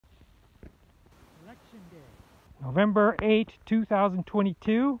November 8,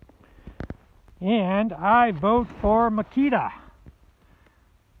 2022, and I vote for Makita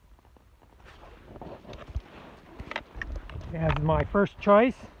as my first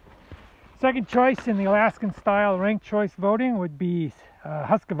choice. Second choice in the Alaskan style ranked choice voting would be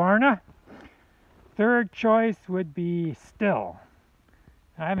Husqvarna. Third choice would be Still.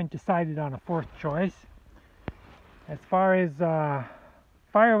 I haven't decided on a fourth choice. As far as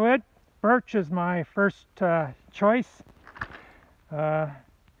firewood, birch is my first choice.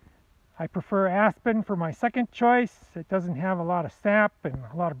 I prefer aspen for my second choice. It doesn't have a lot of sap and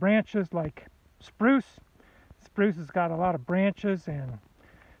a lot of branches like spruce. Spruce has got a lot of branches and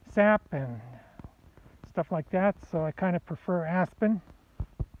sap and stuff like that, so I kind of prefer aspen.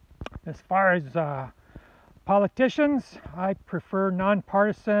 As far as politicians, I prefer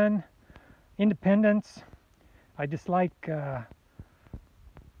nonpartisan independents. I dislike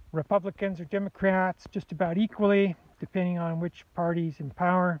Republicans or Democrats just about equally, depending on which party's in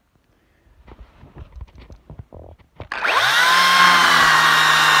power.